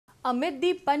Amid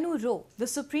the Pannu row, the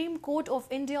Supreme Court of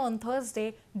India on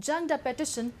Thursday adjourned a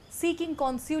petition seeking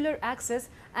consular access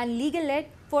and legal aid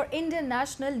for Indian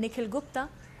national Nikhil Gupta,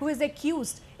 who is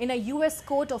accused in a US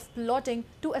court of plotting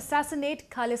to assassinate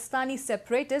Khalistani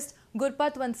separatist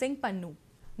Gurpatwant Singh Pannun.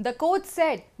 The court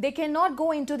said they cannot go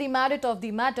into the merit of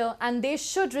the matter and they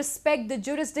should respect the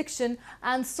jurisdiction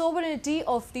and sovereignty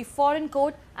of the foreign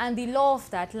court and the law of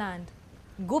that land.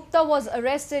 Gupta was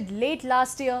arrested late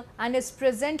last year and is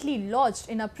presently lodged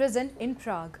in a prison in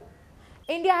Prague.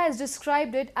 India has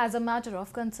described it as a matter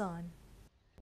of concern.